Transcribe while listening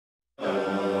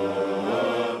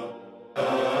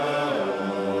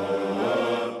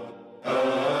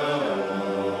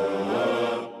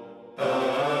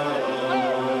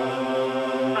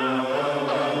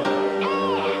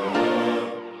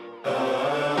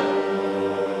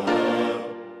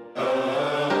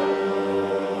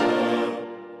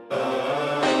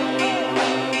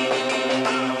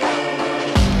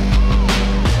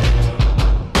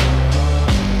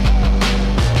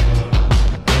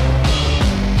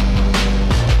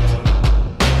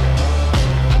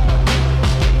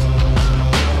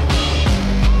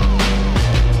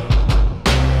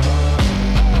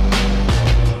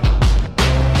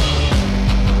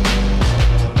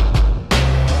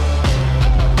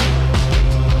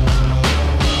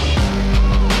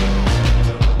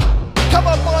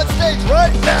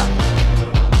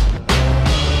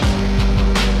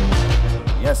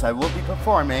I will be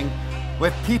performing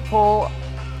with people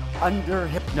under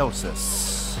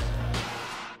hypnosis.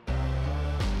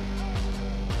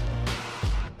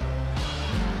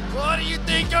 What do you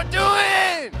think you're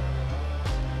doing?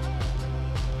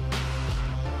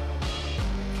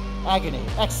 Agony,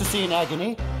 ecstasy and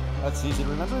agony. That's easy to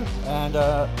remember. And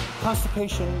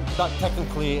constipation, not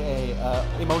technically a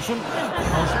emotion.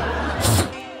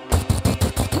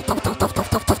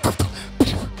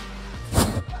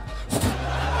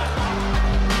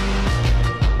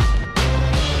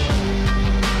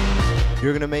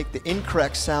 You're going to make the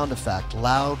incorrect sound effect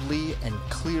loudly and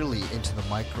clearly into the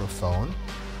microphone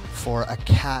for a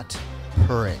cat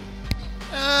purring.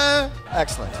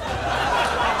 Excellent.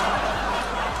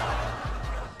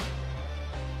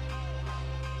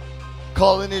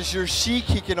 Colin is your sheik.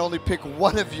 He can only pick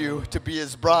one of you to be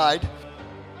his bride.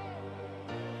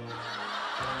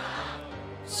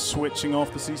 Switching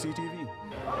off the CCTV.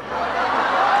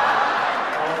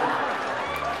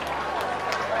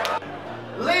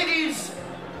 Ladies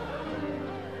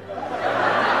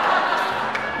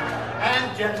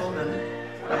and gentlemen,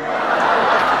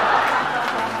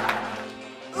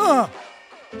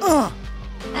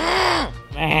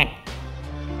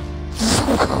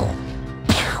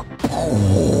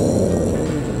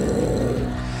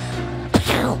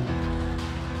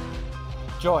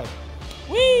 Joy.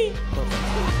 Whee!